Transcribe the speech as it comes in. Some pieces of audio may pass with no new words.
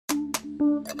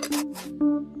Is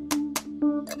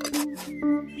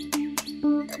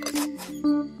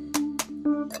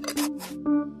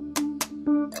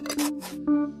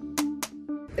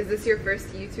this your first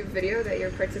YouTube video that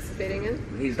you're participating in?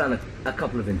 He's done a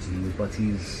couple of interviews, but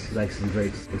he likes to be very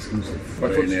exclusive.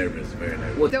 Very nervous, very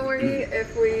nervous. Don't worry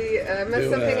if we mess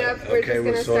something up, we're just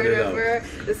going to start over.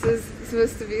 This is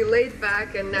supposed to be laid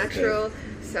back and natural. Okay.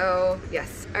 So,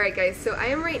 yes. Alright guys, so I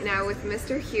am right now with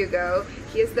Mr. Hugo.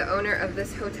 He is the owner of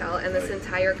this hotel and this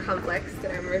entire complex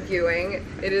that I'm reviewing.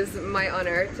 It is my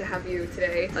honor to have you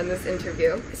today on this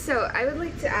interview. So, I would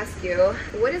like to ask you,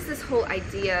 what is this whole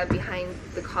idea behind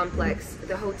the complex,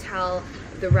 the hotel,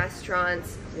 the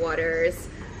restaurants, waters,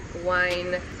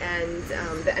 wine, and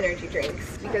the energy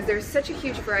drinks? Because there's such a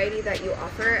huge variety that you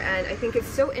offer, and I think it's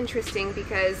so interesting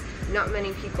because not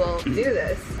many people do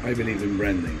this. I believe in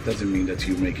branding. Doesn't mean that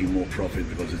you're making more profit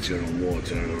because it's your own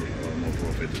water or more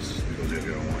profit because you have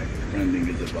your own wine. Branding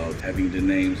is about having the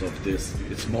names of this.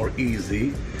 It's more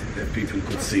easy that people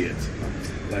could see it.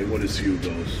 Like what is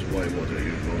Hugo's? Why water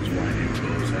Hugo's? Wine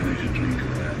Hugo's? Energy drink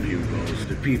Hugo's?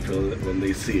 The people, when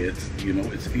they see it, you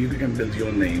know, you can build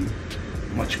your name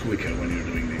much quicker when you're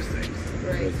doing these things,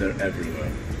 because they're everywhere.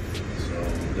 So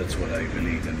that's what I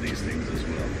believe in these things as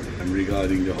well. And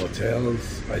regarding the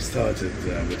hotels, I started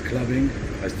with clubbing.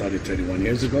 I started 21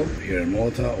 years ago here in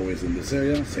Malta, always in this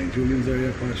area, St. Julian's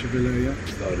area, Parcheville area.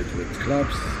 Started with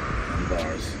clubs and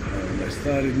bars. And I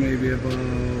started maybe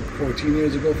about 14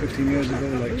 years ago, 15 years ago,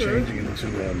 like changing into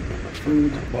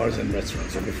food, bars and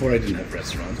restaurants. So before I didn't have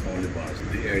restaurants, only bars.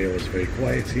 The area was very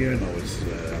quiet here. Now it's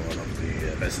one of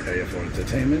the best area for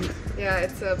entertainment. Yeah,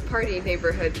 it's a party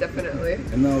neighborhood, definitely.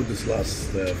 And now this last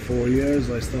 4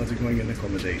 years, I started going in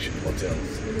accommodation,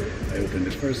 hotels. I opened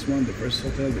the first hotel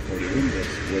before the room. That's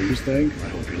where you're staying. I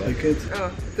hope you like it.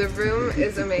 Oh, the room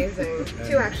is amazing.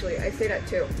 Two actually, I stayed at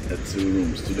two. At two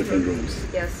rooms, two different rooms.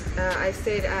 Yes, I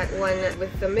stayed at one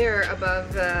with the mirror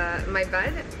above my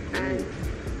bed, and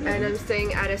I'm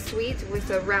staying at a suite with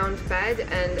a round bed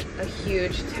and a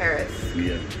huge terrace.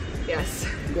 Yeah. Yes.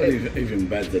 But even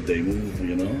beds that they move,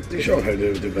 you know. You show her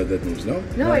the bed that moves, no?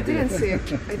 No, I didn't see.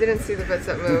 I didn't see the beds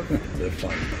that move. They're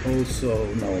fun.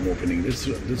 Also, now I'm opening this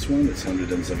one. It's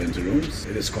 170 rooms.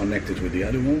 It is connected with the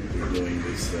other one. We're doing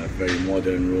this very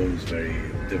modern rooms, very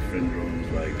different rooms,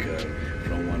 like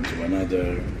from one to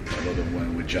another. A lot of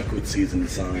one with jacuzzis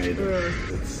inside.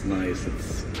 It's nice.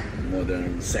 It's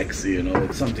modern, sexy. You know,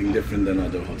 it's something different than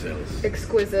other hotels.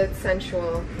 Exquisite,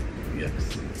 sensual. Yes.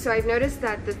 So I've noticed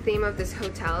that the theme of this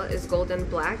hotel is gold and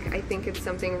black. I think it's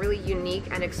something really unique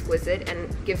and exquisite and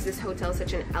gives this hotel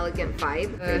such an elegant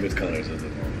vibe. Favorite colors at the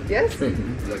moment. Yes?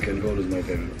 Black and gold is my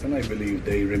favorite. And I believe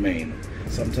they remain.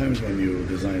 Sometimes when you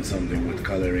design something with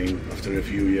coloring, after a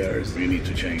few years, you need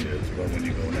to change it. But when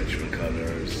you go natural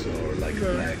colors or like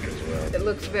black as well. It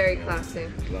looks very classy.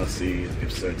 Classy, it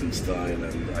gives certain style,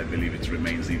 and I believe it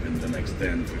remains even the next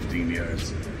 10, 15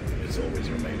 years. It's always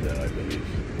remained there, I believe.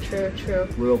 True, true.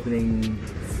 We're opening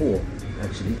 4,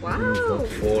 actually. Wow!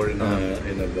 4 in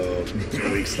about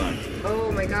 2 weeks' time.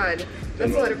 Oh my god.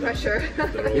 That's a lot of pressure.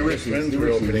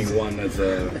 We're opening one as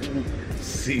a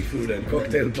seafood and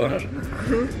cocktail bar.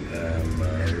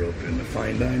 We're opening a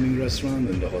fine dining restaurant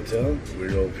in the hotel.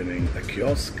 We're opening a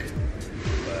kiosk,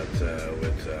 but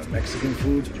with Mexican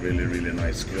food. Really, really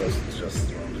nice kiosk,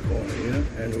 just around the corner here.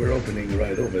 And we're opening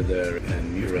right over there a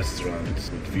new restaurant with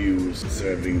views,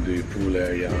 serving the pool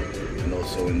area, and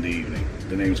also in the evening.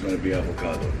 The name's going to be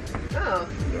Avocado. Oh.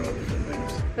 There are different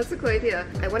names. That's a cool idea.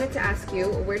 I wanted to ask you,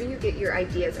 where do you get your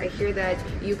ideas? I hear that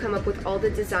you come up with all the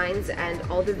designs and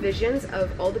all the visions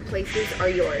of all the places are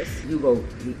yours. Hugo,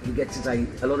 he gets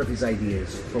a lot of his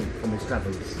ideas from his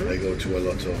travels. I go to a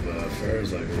lot of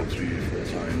fairs. I go 3 or 4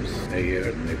 times a year.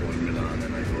 And I go in Milan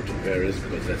and I go to Paris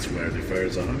because that's where the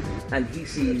fairs are. And he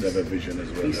sees... They have a vision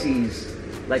as well. He sees...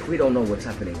 Like, we don't know what's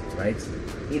happening, right?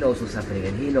 He knows what's happening,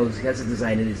 and he has a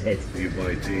design in his head. You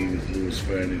buy things, loose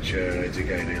furniture, I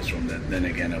take ideas from that, then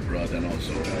again abroad, and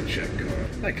also I check,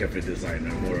 like every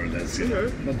designer, more or less, you know.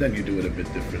 But then you do it a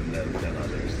bit different than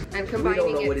others. And combining it together. We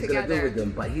don't know what he's going to do with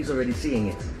them, but he's already seeing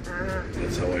it.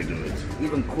 That's how I do it.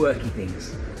 Even quirky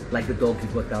things, like the dog you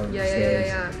put down the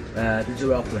stairs. The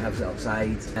giraffe will have it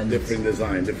outside. And different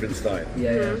design, different style.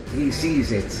 Yeah, he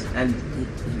sees it, and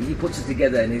he puts it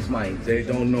together in his mind. They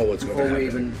don't know what's going to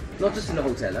happen. Not just in the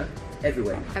hotel,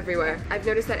 everywhere. Everywhere. I've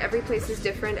noticed that every place is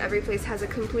different, every place has a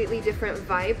completely different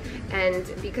vibe, and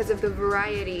because of the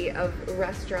variety of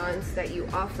restaurants that you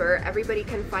offer, everybody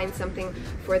can find something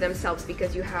for themselves,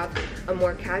 because you have a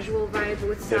more casual vibe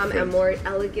with some, a more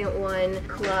elegant one,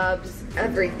 clubs,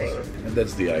 everything. And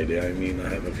that's the idea. I mean, I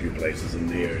have a few places in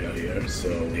the area here, so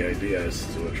the idea is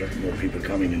to attract more people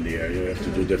coming in the area. You have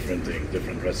to do different things,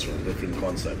 different restaurants, different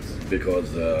concepts, because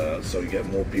so you get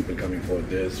more people coming for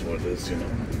this, you know.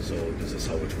 So this is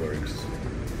how it works.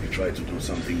 You try to do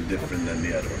something different than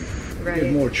the other one. Right. You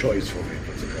get more choice for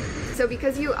people to come. So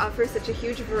because you offer such a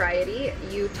huge variety,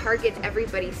 you target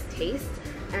everybody's taste,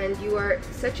 and you are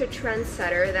such a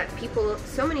trendsetter that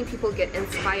so many people get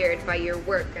inspired by your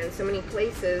work, and so many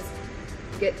places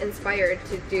get inspired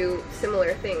to do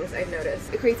similar things. I've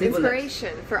noticed it creates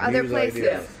inspiration for other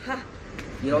places.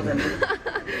 You know what I mean?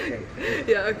 Okay.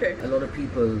 Yeah, okay. A lot of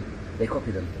people, they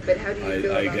copy them. But how do you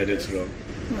feel I about get it this? wrong.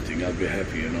 I think I'll be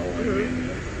happy, you know. I mean,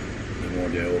 the more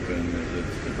they open,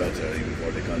 the better, even for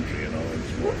the country, you know.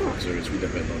 It's more tourists. We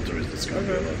depend on tourists this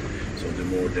country a lot. So the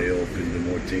more they open, the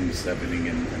more things happening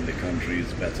in the country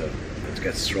is better. It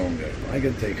gets stronger. I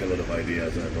can take a lot of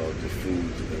ideas about the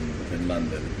food in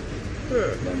London.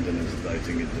 London is, I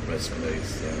think, it's the best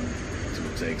place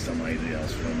to take some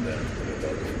ideas from there.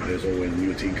 There's always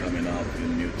new thing coming up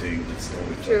and new things. It's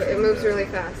always true. It moves really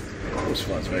fast. It moves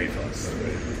fast, very fast,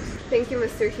 very fast. Thank you,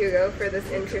 Mr. Hugo, for this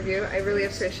interview. I really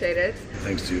appreciate it.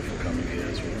 Thanks to you for coming here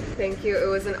as well. Thank you. It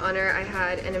was an honor. I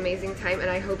had an amazing time, and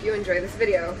I hope you enjoy this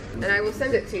video. And I will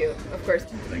send it to you, of course.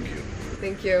 Thank you.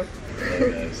 Thank you.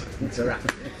 Bye, guys. It's a wrap.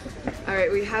 All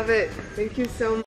right, we have it. Thank you so much.